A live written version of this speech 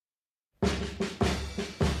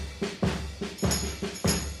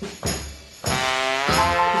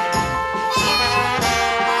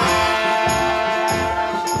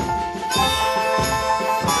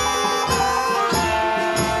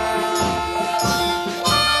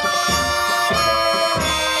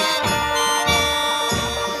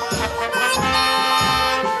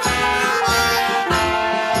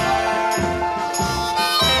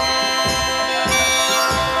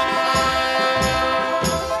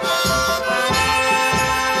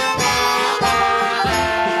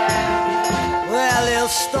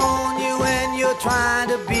trying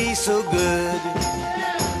to be so good.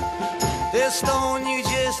 They'll stone you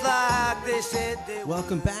just like they said they would.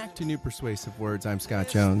 Welcome back to New Persuasive Words. I'm Scott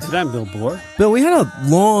Jones. And I'm Bill Bohr. Bill, we had a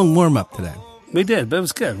long warm-up today. We did, but it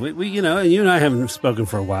was good. We you know, and you and I haven't spoken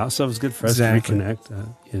for a while, so it was good for us Exactly. to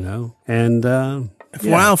reconnect, you know. And A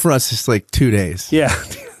while for us is like 2 days. Yeah,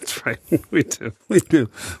 that's right. We do.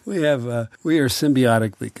 We have. We are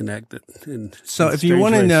symbiotically connected. So if you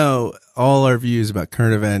want to know all our views about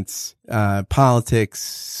current events, politics,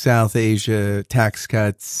 South Asia, tax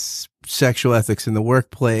cuts, sexual ethics in the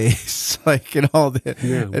workplace, like and all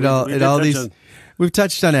the, we've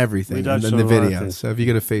touched on everything in the video. So if you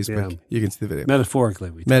go to Facebook, you can see the video.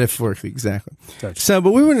 Metaphorically, exactly. So,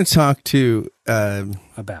 but we want to talk to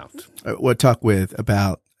talk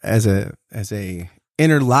about as a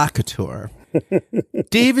interlocutor,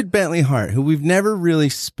 David Bentley Hart, who we've never really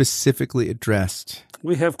specifically addressed.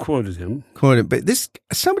 We have quoted him, but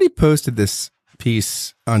somebody posted this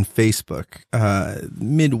piece on Facebook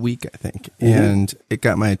midweek, I think, and it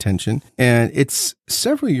got my attention. And it's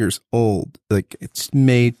several years old, like it's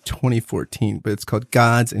May 2014, but it's called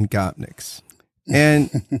Gods and Gopniks. And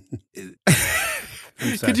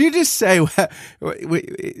could you just say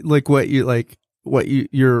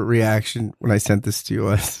your reaction when I sent this to you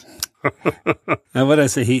was? And what I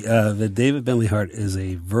say, that David Bentley Hart is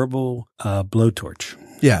a verbal blowtorch.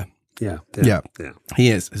 Yeah. Yeah. He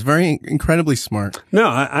is. He's very incredibly smart. No,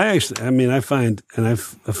 I find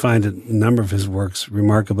a number of his works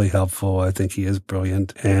remarkably helpful. I think he is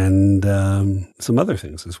brilliant, and some other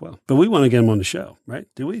things as well. But we want to get him on the show, right?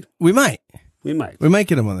 Do we? We might. We might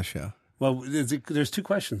get him on the show. Well, there's two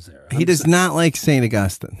questions there. He does not like St.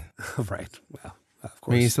 Augustine. Right. Well, of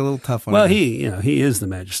course. I mean, he's a little tough on him. Well, him. he is the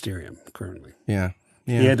magisterium currently. Yeah.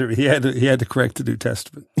 He had to correct the New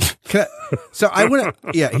Testament. So I want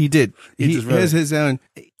to. Yeah, he did. He has his own.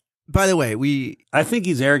 By the way, I think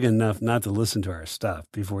he's arrogant enough not to listen to our stuff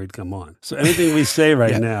before he'd come on. So anything we say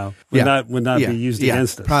now would not be used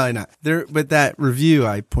against us. Probably not. But that review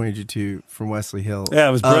I pointed you to from Wesley Hill. Yeah,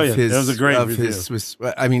 it was brilliant. That was a great review.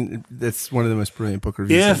 That's one of the most brilliant book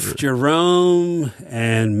reviews. If Jerome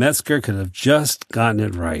and Metzger could have just gotten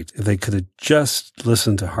it right, if they could have just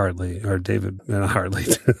listened to Hartley or David Hartley,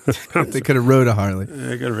 they could have wrote a Hartley.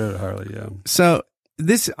 They could have wrote a Hartley. Yeah. So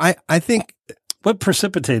this, I think. What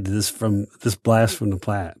precipitated this blast from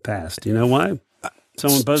the past? Do you know why?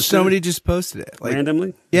 Somebody just posted it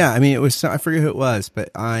randomly. Yeah, I mean, it was. I forget who it was, but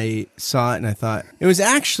I saw it and I thought it was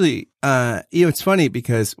actually. It's funny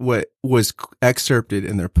because what was excerpted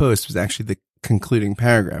in their post was actually the concluding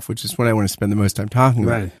paragraph, which is what I want to spend the most time talking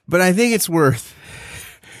about. Right. But I think it's worth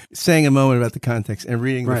saying a moment about the context and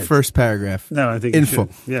reading the first paragraph. No, I think in full.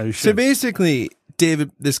 Yeah, you should. So basically.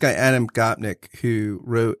 This guy, Adam Gopnik, who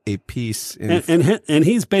wrote a piece. And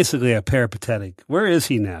he's basically a peripatetic. Where is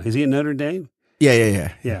he now? Is he in Notre Dame?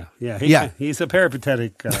 Yeah. He's a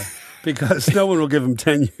peripatetic because no one will give him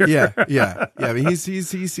tenure. Yeah. I mean, he's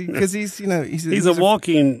a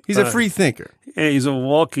walking. He's a free thinker. And he's a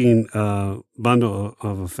walking bundle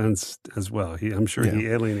of offense as well. I'm sure he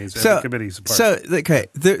alienates every committee's part.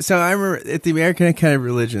 So I remember at the American Academy of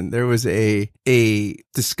Religion, there was a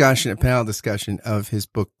panel discussion of his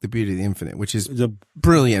book, The Beauty of the Infinite, which is a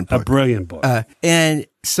brilliant book. And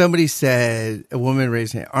somebody said, a woman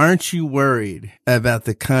raised her hand, aren't you worried about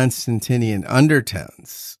the Constantinian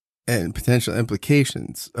undertones and potential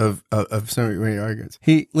implications of some of your arguments?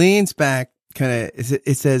 He leans back,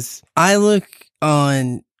 it says, I look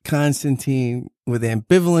on Constantine with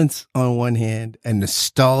ambivalence on one hand and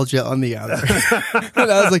nostalgia on the other.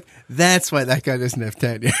 And I was like, that's why that guy doesn't have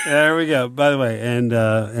tenure. There we go. By the way, and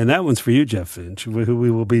that one's for you, Jeff Finch, who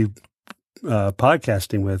we will be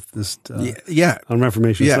podcasting with this on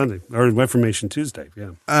Reformation Sunday or Reformation Tuesday.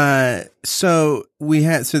 Yeah. So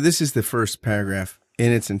this is the first paragraph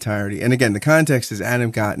in its entirety. And again, the context is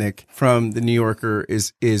Adam Gopnik from the New Yorker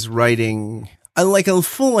is writing like a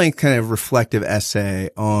full-length kind of reflective essay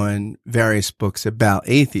on various books about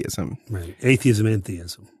atheism. Right. Atheism and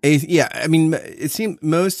theism. I mean, it seemed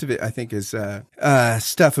most of it, I think, is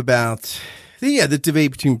stuff about the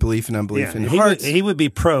debate between belief and unbelief. And he would be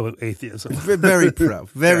pro-atheism. Very pro.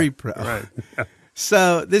 Very pro. Right.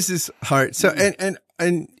 So this is Hart. So,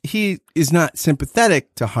 and he is not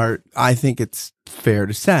sympathetic to Hart. I think it's fair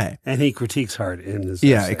to say. And he critiques Hart in his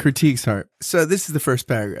essay. He critiques Hart. So this is the first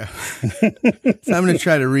paragraph. So I'm going to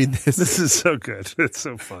try to read this. This is so good. It's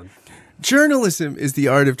so fun. Journalism is the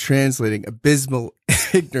art of translating abysmal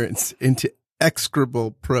ignorance into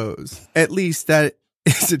execrable prose. At least that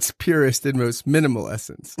is its purest and most minimal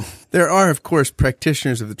essence. There are, of course,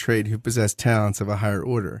 practitioners of the trade who possess talents of a higher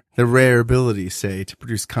order, the rare ability, say, to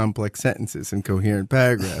produce complex sentences and coherent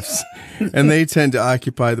paragraphs, and they tend to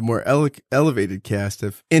occupy the more elevated caste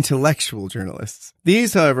of intellectual journalists.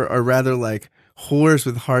 These, however, are rather like whores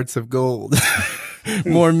with hearts of gold.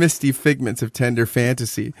 More misty figments of tender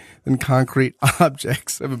fantasy than concrete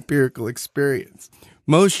objects of empirical experience.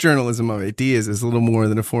 Most journalism of ideas is little more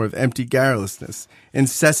than a form of empty garrulousness,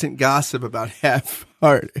 incessant gossip about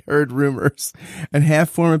half-heard rumors and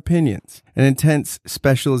half-formed opinions, an intense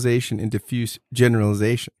specialization in diffuse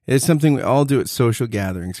generalization. It is something we all do at social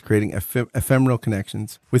gatherings, creating ephemeral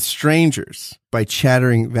connections with strangers by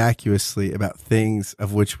chattering vacuously about things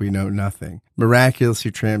of which we know nothing,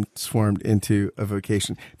 miraculously transformed into a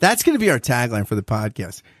vocation. That's going to be our tagline for the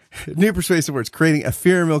podcast. New persuasive words, creating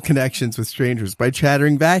ephemeral connections with strangers by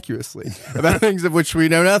chattering vacuously about things of which we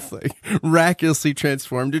know nothing, miraculously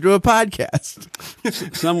transformed into a podcast.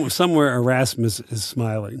 Somewhere Erasmus is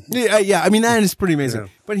smiling. Yeah. I mean, that is pretty amazing. Yeah.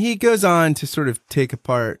 But he goes on to sort of take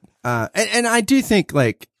apart, and I do think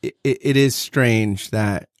like it is strange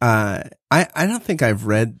that, I don't think I've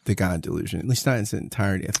read The God Delusion, at least not in its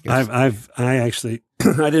entirety. I actually,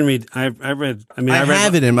 I didn't read, I read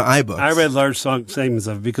it in my iBooks. I read large segments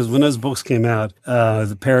of it because when those books came out,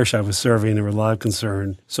 the parish I was serving, there were a lot of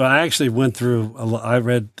concern. So I actually went through I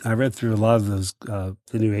read through a lot of those, The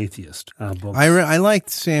New Atheist, books. I liked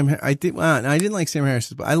Sam, I didn't like Sam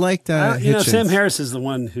Harris's, but I liked, Hitchens. Sam Harris is the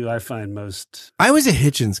one who I find most. I was a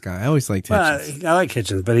Hitchens guy. I always liked Hitchens. I like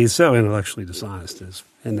Hitchens, but he's so intellectually dishonest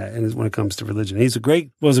and when it comes to religion. He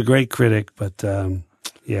was a great critic, but,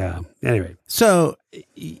 yeah. Anyway. So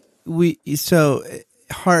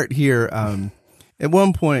Hart here, at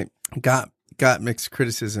one point got mixed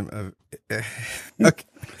criticism of, okay.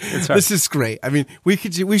 This is great. I mean, we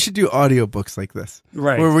should do audiobooks like this.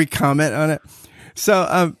 Right. Where we comment on it.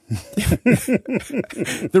 So,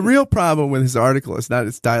 the real problem with his article is not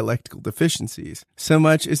its dialectical deficiencies, so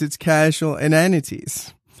much as its casual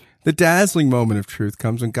inanities. The dazzling moment of truth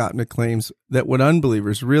comes when Gopnik claims that what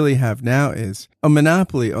unbelievers really have now is a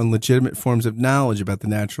monopoly on legitimate forms of knowledge about the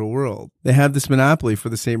natural world. They have this monopoly for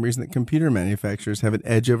the same reason that computer manufacturers have an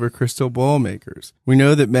edge over crystal ball makers. We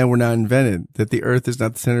know that men were not invented, that the earth is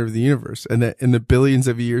not the center of the universe, and that in the billions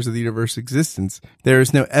of years of the universe's existence, there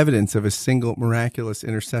is no evidence of a single miraculous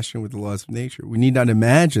intercession with the laws of nature. We need not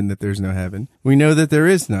imagine that there's no heaven. We know that there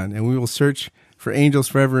is none, and we will search for angels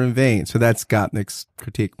forever in vain. So that's Gopnik's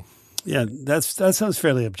critique. Yeah, that sounds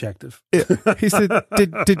fairly objective. Yeah. He said,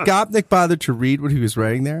 did Gopnik bother to read what he was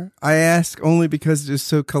writing there? I ask only because it is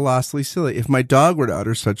so colossally silly. If my dog were to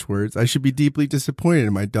utter such words, I should be deeply disappointed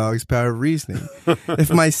in my dog's power of reasoning.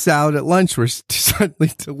 If my salad at lunch were to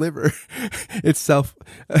suddenly deliver itself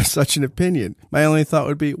such an opinion, my only thought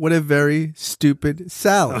would be, what a very stupid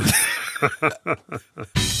salad.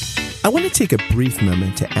 I want to take a brief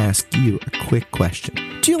moment to ask you a quick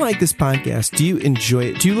question. Do you like this podcast? Do you enjoy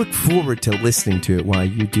it? Do you look forward to listening to it while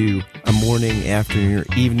you do a morning, afternoon, or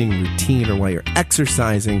evening routine, or while you're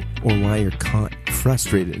exercising, or while you're caught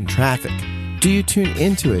frustrated in traffic? Do you tune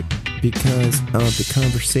into it because of the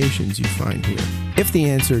conversations you find here? If the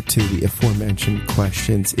answer to the aforementioned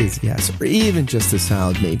questions is yes, or even just a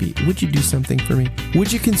solid maybe, would you do something for me?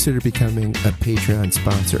 Would you consider becoming a Patreon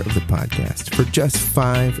sponsor of the podcast for just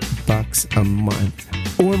 $5 a month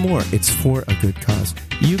or more? It's for a good cause.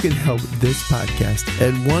 You can help this podcast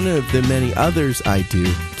and one of the many others I do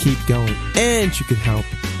keep going, and you can help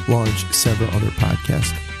launch several other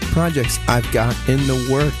podcast projects I've got in the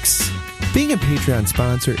works. Being a Patreon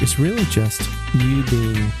sponsor is really just you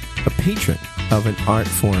being a patron of an art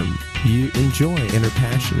form you enjoy and are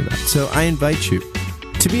passionate about. So I invite you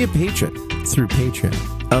to be a patron through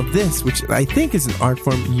Patreon of this, which I think is an art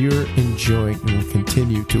form you're enjoying and will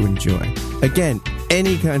continue to enjoy. Again,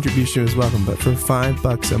 any contribution is welcome, but for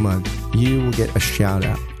 $5 a month, you will get a shout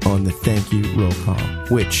out on the thank you roll call,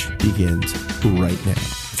 which begins right now.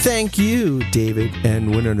 Thank you, David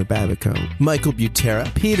and Winona Babico, Michael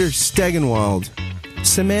Butera, Peter Stegenwald,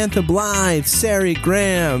 Samantha Blythe, Sari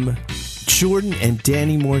Graham, Jordan and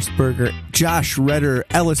Danny Morseberger, Josh Redder,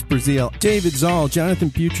 Ellis Brazil, David Zoll, Jonathan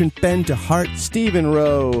Butrin, Ben DeHart, Stephen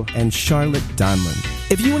Rowe, and Charlotte Donlin.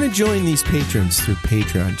 If you want to join these patrons through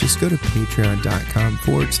Patreon, just go to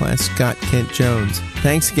patreon.com/Scott Kent Jones.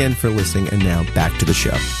 Thanks again for listening, and now back to the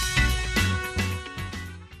show.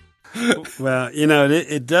 Well,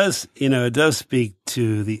 it does speak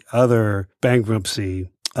to the other bankruptcy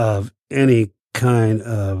of any kind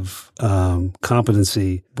of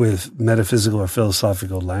competency with metaphysical or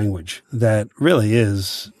philosophical language that really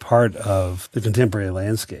is part of the contemporary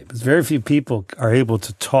landscape. Very few people are able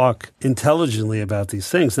to talk intelligently about these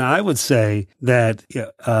things. Now, I would say that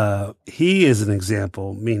he is an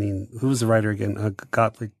example, meaning, who's the writer again?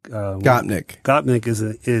 Gopnik. Gopnik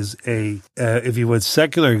is a if you would,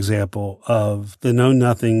 secular example of the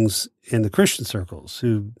know-nothings in the Christian circles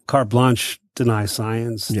who carte blanche deny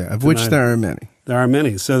science. Yeah, of which there are many. There are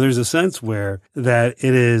many. So there's a sense where that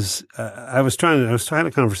it is, I was having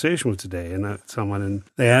a conversation with today and someone, and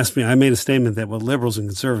they asked me, I made a statement that, well, liberals and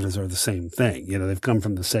conservatives are the same thing. You know, they've come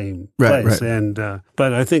from the same place. Right. And,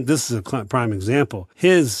 but I think this is a prime example.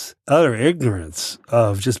 His utter ignorance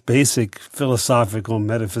of just basic philosophical,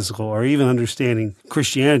 metaphysical, or even understanding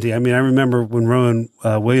Christianity. I mean, I remember when Rowan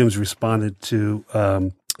Williams responded to,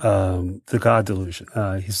 the God delusion.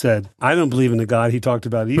 He said, I don't believe in the God he talked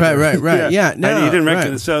about either. Right. Yeah. No, and he didn't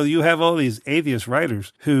recognize. Right. So you have all these atheist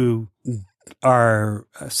writers who have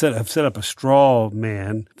set up a straw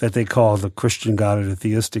man that they call the Christian God or the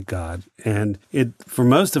theistic God. And for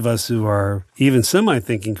most of us who are even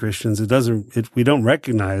semi-thinking Christians, we don't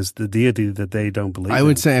recognize the deity that they don't believe in. I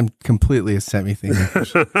would say I'm completely a semi-thinking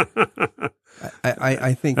Christian.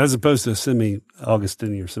 I think, as opposed to a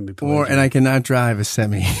semi-Augustinian or semi-Pelagian. And I cannot drive a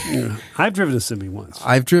semi. Yeah. I've driven a semi once.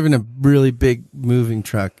 I've driven a really big moving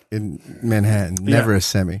truck in Manhattan. Never a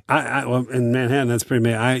semi. Well, in Manhattan, that's pretty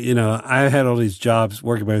amazing. I had all these jobs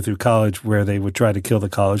working my way through college where they would try to kill the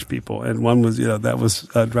college people, and one was, that was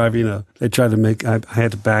driving they tried to make. I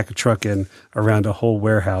had to back a truck in around a whole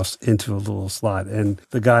warehouse into a little slot, and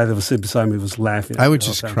the guy that was sitting beside me was laughing. I would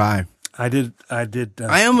just cry. I did.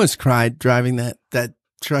 I almost cried driving that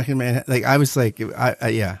truck in Manhattan. Like, I was like,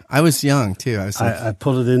 I was young too. I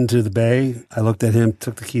pulled it into the bay. I looked at him,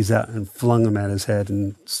 took the keys out, and flung them at his head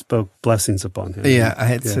and spoke blessings upon him. Yeah, I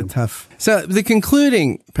had so tough. So the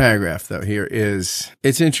concluding paragraph though here is,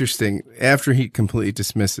 it's interesting after he completely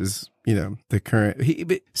dismisses, the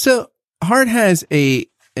current. So Hart has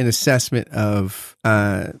an assessment of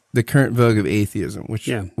the current vogue of atheism,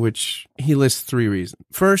 which he lists three reasons.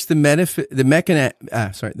 First, the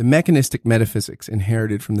mechanistic metaphysics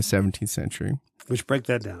inherited from the 17th century. Which break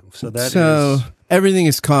that down. Everything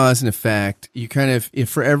is cause and effect. You if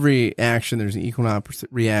for every action there's an equal and opposite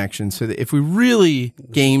reaction. So that if we really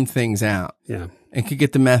game things out, and could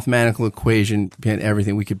get the mathematical equation behind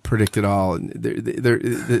everything, we could predict it all. And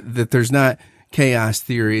that there's not chaos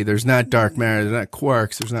theory, there's not dark matter, there's not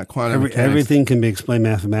quarks, there's not quantum mechanics. Everything can be explained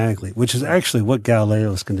mathematically, which is actually what Galileo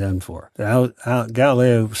was condemned for.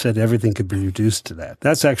 Galileo said everything could be reduced to that.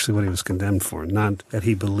 That's actually what he was condemned for, not that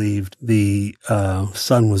he believed the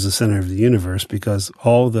sun was the center of the universe, because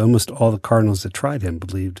almost all the cardinals that tried him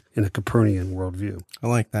believed in a Copernican worldview. I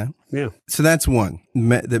like that. Yeah. So that's one,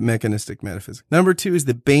 the mechanistic metaphysics. Number two is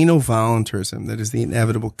the banal voluntarism that is the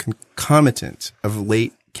inevitable concomitant of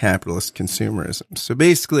late capitalist consumerism. So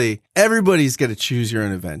basically, everybody's got to choose your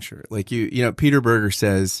own adventure. Like Peter Berger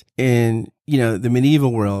says, in, the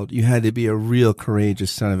medieval world, you had to be a real courageous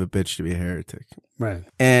son of a bitch to be a heretic. Right.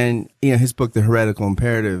 And, his book, The Heretical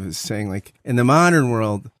Imperative, is saying, like, in the modern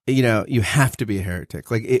world, you have to be a heretic.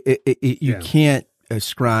 Like, you can't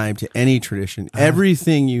ascribe to any tradition.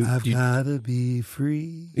 Everything I've gotta be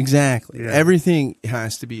free. Exactly. Yeah. Everything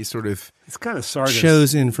has to be sort of, it's kind of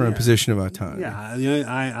chosen from a position of autonomy. Yeah,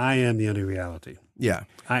 I am the only reality. Yeah.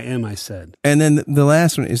 I am, I said. And then the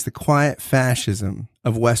last one is the quiet fascism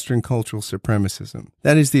of Western cultural supremacism.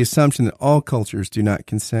 That is the assumption that all cultures do not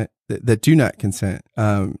consent to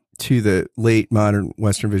the late modern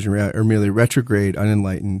Western vision are merely retrograde,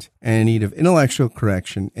 unenlightened, and in need of intellectual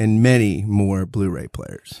correction and many more Blu-ray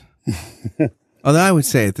players. Although I would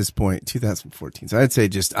say at this point, 2014, so I'd say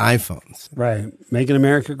just iPhones. Right. Making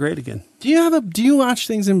America great again. Do you watch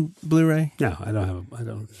things in Blu-ray? No, I don't.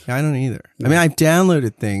 Yeah, I don't either. No. I mean, I've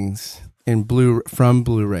downloaded things in from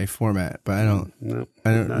Blu-ray format, but I don't know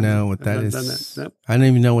what that is. Nope. I don't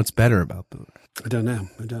even know what's better about Blu-ray. I don't know.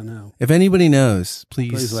 If anybody knows,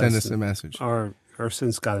 please send us a message. Or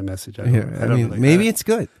send Scott a message. Maybe it's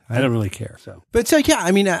good. I don't really care. But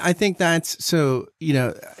I think that's so.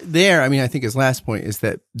 I think his last point is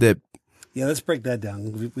that let's break that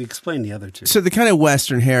down. We explained the other two. So the kind of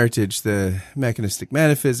Western heritage, the mechanistic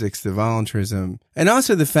metaphysics, the voluntarism, and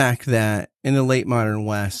also the fact that in the late modern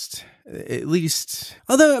West, at least,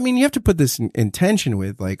 although, you have to put this in tension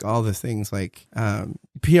with, like, all the things like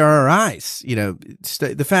PRRIs,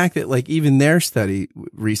 the fact that, like, even their study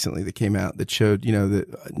recently that came out that showed,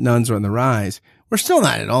 that nuns are on the rise. We're still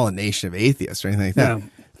not at all a nation of atheists or anything like that. Yeah.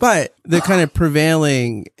 But the kind of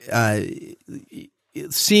prevailing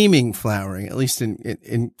seeming flowering, at least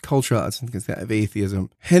in cultural outlets of atheism.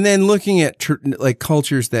 And then looking at like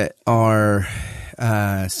cultures that are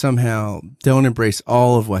somehow don't embrace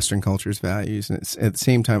all of Western culture's values, and at the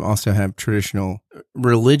same time also have traditional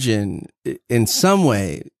religion in some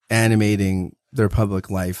way animating their public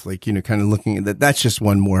life, like, kind of looking at that. That's just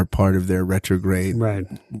one more part of their retrograde, right?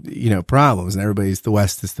 Problems, and the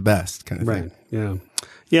West is the best kind of thing. Right. Yeah.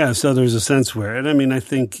 Yeah. So there's a sense where, and I mean, I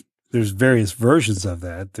think there's various versions of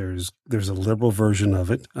that. There's a liberal version of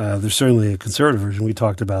it. There's certainly a conservative version. We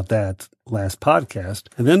talked about that last podcast.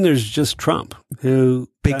 And then there's just Trump, who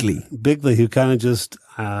Bigley, who kind of just,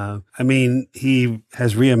 he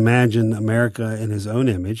has reimagined America in his own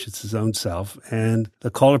image. It's his own self. And the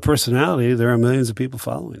cult of personality, there are millions of people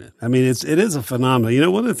following it. I mean, it is a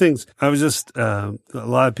phenomenon. One of the things I was just, a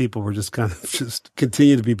lot of people were just kind of just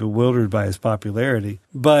continue to be bewildered by his popularity.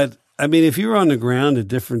 But I mean, if you were on the ground at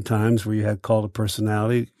different times where you had cult of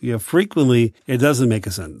personality, frequently it doesn't make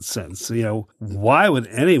a sense. Why would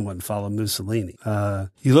anyone follow Mussolini?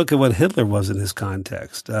 You look at what Hitler was in his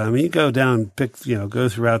context. You go down and pick, go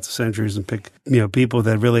throughout the centuries and pick, people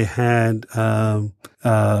that really had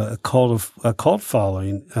a cult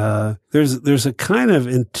following. There's a kind of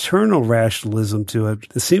internal rationalism to it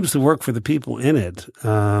that seems to work for the people in it.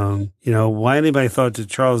 Why anybody thought that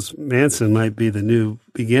Charles Manson might be the new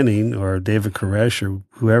beginning, or David Koresh, or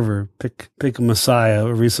whoever, pick a messiah,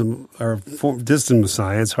 or distant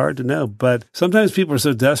messiah. It's hard to know, but sometimes people are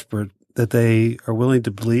so desperate that they are willing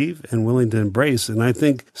to believe and willing to embrace. And I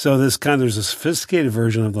think so. There's a sophisticated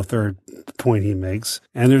version of the third point he makes,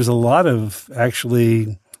 and there's a lot of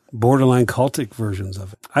actually borderline cultic versions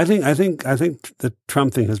of it. I think the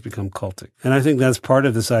Trump thing has become cultic. And I think that's part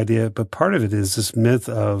of this idea, but part of it is this myth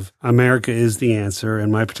of America is the answer,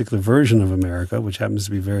 and my particular version of America, which happens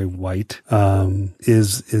to be very white,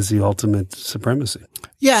 is the ultimate supremacy.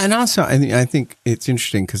 Yeah, and also I think it's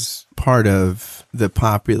interesting because part of the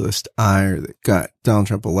populist ire that got Donald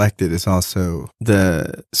Trump elected is also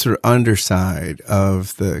the sort of underside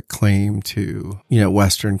of the claim to,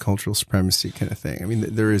 Western cultural supremacy kind of thing. I mean,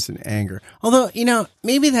 there is an anger. Although,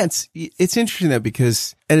 maybe it's interesting though,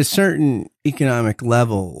 because at a certain economic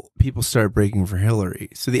level, people start breaking for Hillary.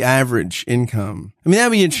 So the average income,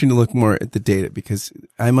 that'd be interesting to look more at the data, because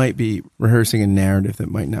I might be rehearsing a narrative that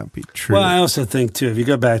might not be true. Well, I also think too, if you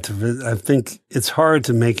go back to, I think it's hard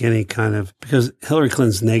to make any kind of, because Hillary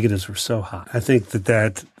Clinton's negatives were so high. I think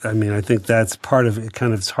I think that's part of it.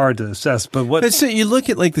 Kind of, it's hard to assess. But so you look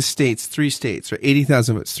at like the states, 3 states, right?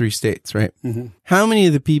 80,000 votes, 3 states, right? Mm-hmm. How many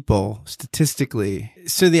of the people statistically?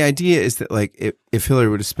 So the idea is that like if Hillary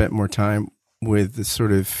would have spent more time with the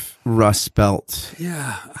sort of Rust Belt,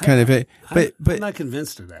 kind of it, but I'm not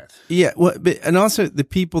convinced of that. Yeah, well, and also the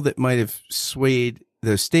people that might have swayed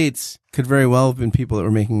those states could very well have been people that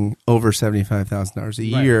were making over $75,000 a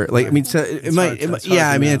year. Like, right. So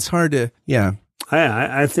it's hard to, yeah.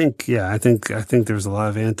 I think there's a lot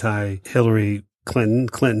of anti-Hillary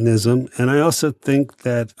Clintonism. And I also think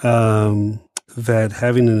that, that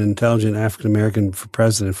having an intelligent African American for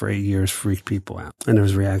president for 8 years freaked people out, and there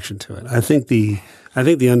was a reaction to it. I think the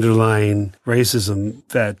underlying racism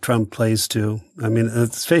that Trump plays to,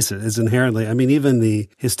 let's face it, is inherently, even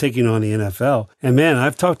his taking on the NFL. And man,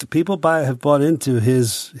 I've talked to people have bought into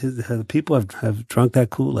his people have drunk that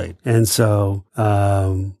Kool-Aid. And so,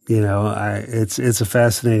 it's a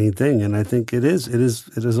fascinating thing. And I think it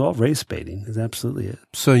is all race baiting. It's absolutely it.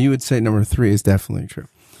 So you would say number 3 is definitely true.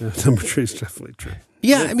 Number 3 is definitely true.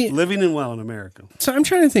 Yeah, living in well in America. So I'm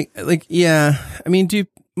trying to think,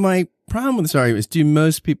 my problem with this argument is, do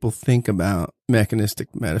most people think about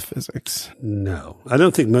mechanistic metaphysics? No, I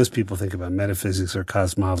don't think most people think about metaphysics or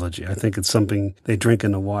cosmology. I think it's something they drink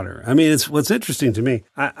in the water. It's what's interesting to me.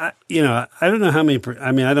 I don't know how many.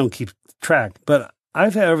 I don't keep track, but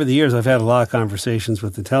over the years, I've had a lot of conversations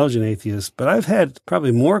with intelligent atheists, but I've had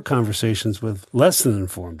probably more conversations with less than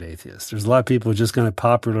informed atheists. There's a lot of people who just kind of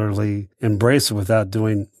popularly embrace it without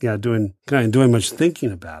doing much thinking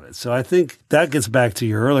about it. So I think that gets back to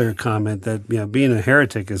your earlier comment that, being a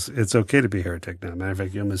heretic it's okay to be a heretic now. Matter of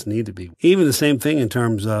fact, you almost need to be. Even the same thing in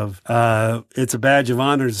terms of, it's a badge of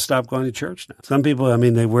honor to stop going to church now. Some people,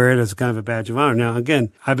 they wear it as kind of a badge of honor. Now,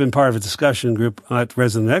 again, I've been part of a discussion group at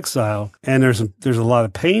Resident Exile, and there's a lot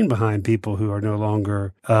of pain behind people who are no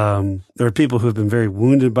longer, there are people who have been very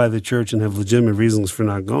wounded by the church and have legitimate reasons for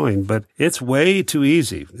not going, but it's way too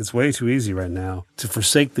easy. It's way too easy right now to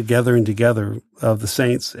forsake the gathering together of the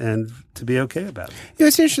saints and to be okay about it.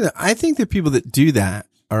 It's interesting. I think that people that do that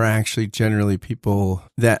are actually generally people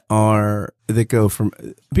that go from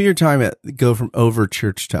over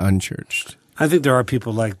church to unchurched. I think there are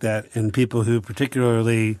people like that, and people who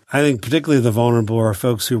particularly the vulnerable are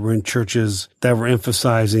folks who were in churches that were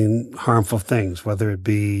emphasizing harmful things, whether it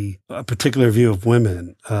be a particular view of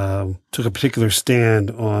women, took a particular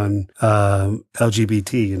stand on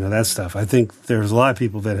LGBT, that stuff. I think there's a lot of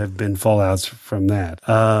people that have been fallouts from that.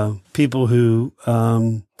 People who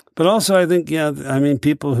but also I think,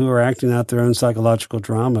 people who are acting out their own psychological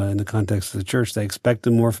drama in the context of the church, they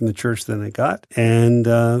expected more from the church than they got.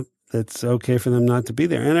 And it's okay for them not to be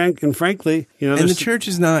there. And frankly, and the church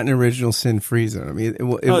is not an original sin-free zone. I mean,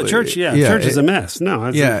 the church, church is a mess.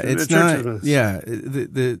 No, it's not.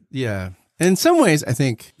 In some ways, I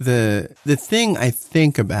think the thing I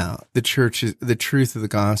think about the church is the truth of the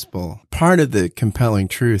gospel. Part of the compelling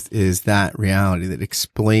truth is that reality that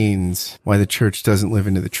explains why the church doesn't live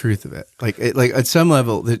into the truth of it. Like at some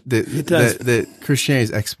level, the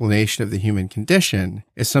Christianity's explanation of the human condition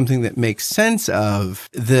is something that makes sense of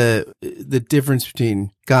the difference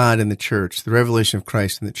between God and the church, the revelation of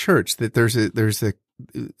Christ and the church. That there's a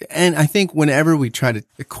and I think whenever we try to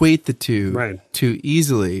equate the two too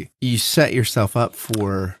easily, you set yourself up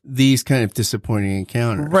for these kind of disappointing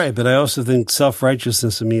encounters. Right, but I also think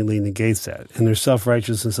self-righteousness immediately negates that. And there's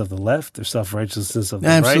self-righteousness of the left, there's self-righteousness of the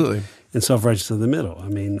right, and self-righteousness of the middle. I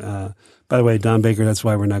mean, by the way, Don Baker, that's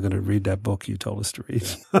why we're not going to read that book you told us to read.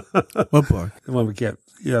 What book? The one we kept.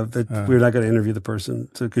 Yeah, we're not going to interview the person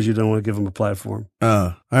because you don't want to give them a platform.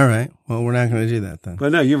 Oh, all right. Well, we're not going to do that then.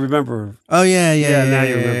 But no, you remember. Oh, yeah. Now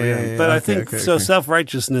you remember. Yeah. But I think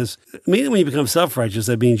self-righteousness, immediately when you become self-righteous,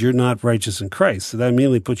 that means you're not righteous in Christ. So that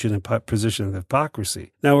immediately puts you in a position of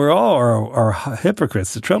hypocrisy. Now, we're all are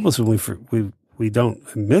hypocrites. The trouble is when we don't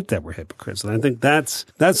admit that we're hypocrites. And I think that's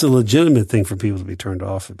a legitimate thing for people to be turned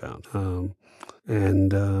off about. I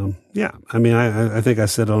think I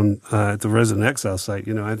said on at the Resident Exile site,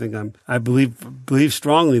 I believe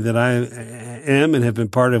strongly that I am and have been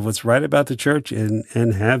part of what's right about the church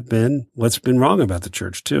and have been what's been wrong about the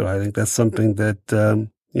church too. I think that's something that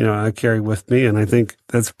I carry with me, and I think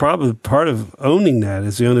that's probably part of owning that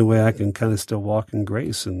is the only way I can kind of still walk in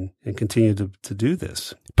grace and continue to do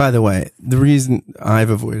this. By the way, the reason I've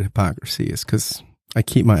avoided hypocrisy is because I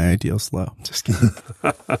keep my ideals low. Just kidding.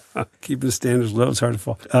 Keeping the standards low, it's hard to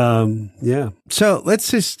fall. So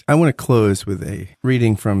I want to close with a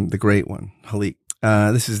reading from the great one, Halik.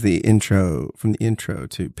 This is the intro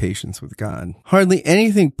to Patience with God. Hardly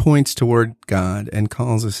anything points toward God and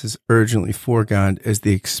calls us as urgently for God as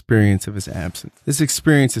the experience of his absence. This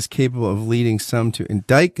experience is capable of leading some to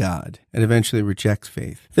indict God and eventually reject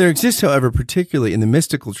faith. There exists, however, particularly in the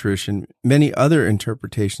mystical tradition, many other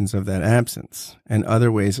interpretations of that absence and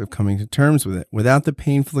other ways of coming to terms with it. Without the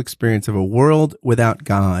painful experience of a world without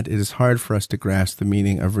God, it is hard for us to grasp the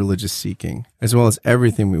meaning of religious seeking, as well as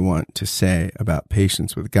everything we want to say about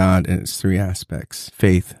patience with God and its three aspects: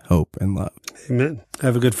 faith, hope, and love. Amen.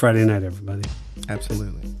 Have a good Friday night, everybody.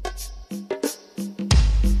 Absolutely.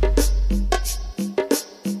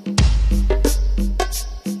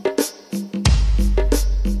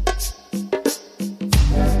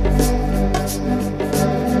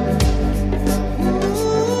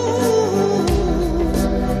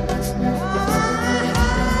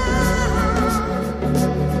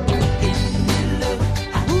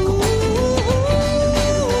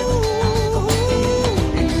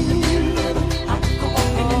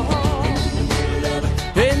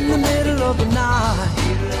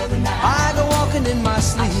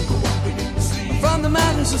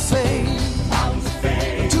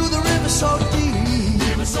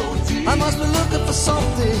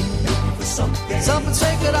 Something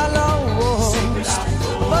sacred I lost,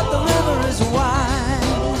 but the river is wide,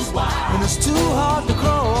 and it's too hard to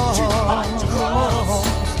cross.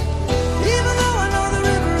 Even though I know the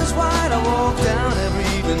river is wide, I walk down every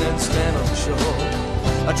evening and stand on the shore.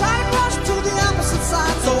 I try to cross to the opposite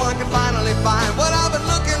side so I can finally find what I've been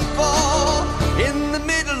looking for. In the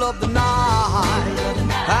middle of the night,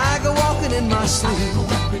 I go walking in my sleep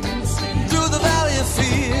through the valley of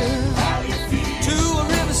fear to a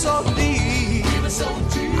river so deep.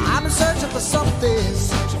 I've been searching for something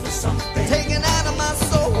taken out of my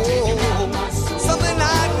soul, something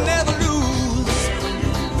I'd never lose,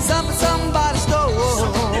 something somebody stole. I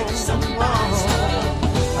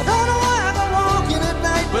don't know why I go walking at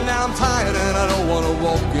night, but now I'm tired and I don't want to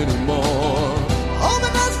walk anymore. Hope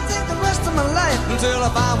it doesn't take the rest of my life until I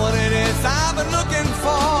find what it is I've been looking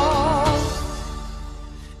for.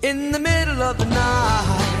 In the middle of the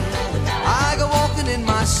night, I go walking in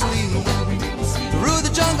my sleep through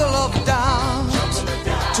the jungle of doubt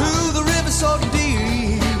to the river so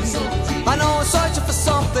deep. I know I'm searching for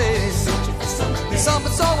something so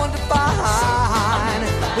undefined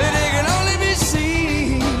that it can only be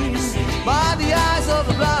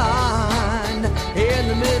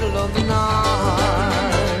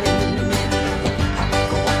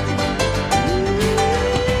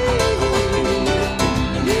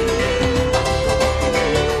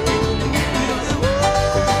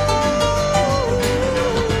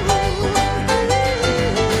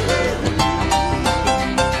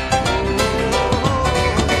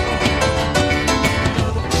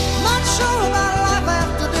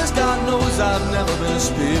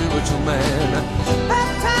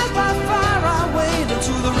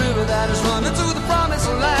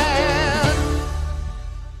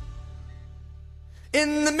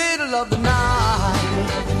In the middle of the night,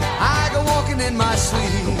 I go walking in my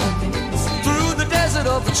sleep through the desert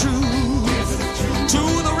of the truth to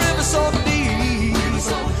the river so deep.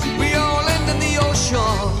 We all end in the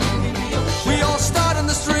ocean. We all start in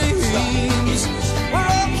the streams. We're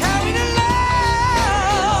all carried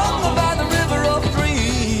along by the river of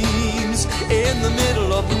dreams. In the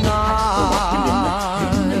middle of the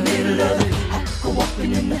night. In the middle of it, I go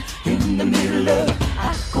walking in the middle of it.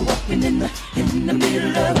 I go walking in the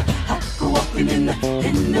middle of it. I go walking in the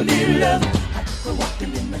middle of it. I go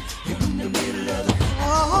walking in the middle of it.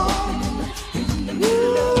 In the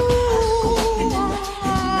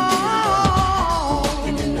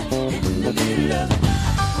middle of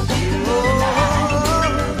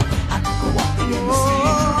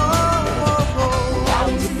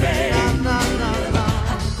it.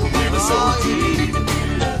 So deep.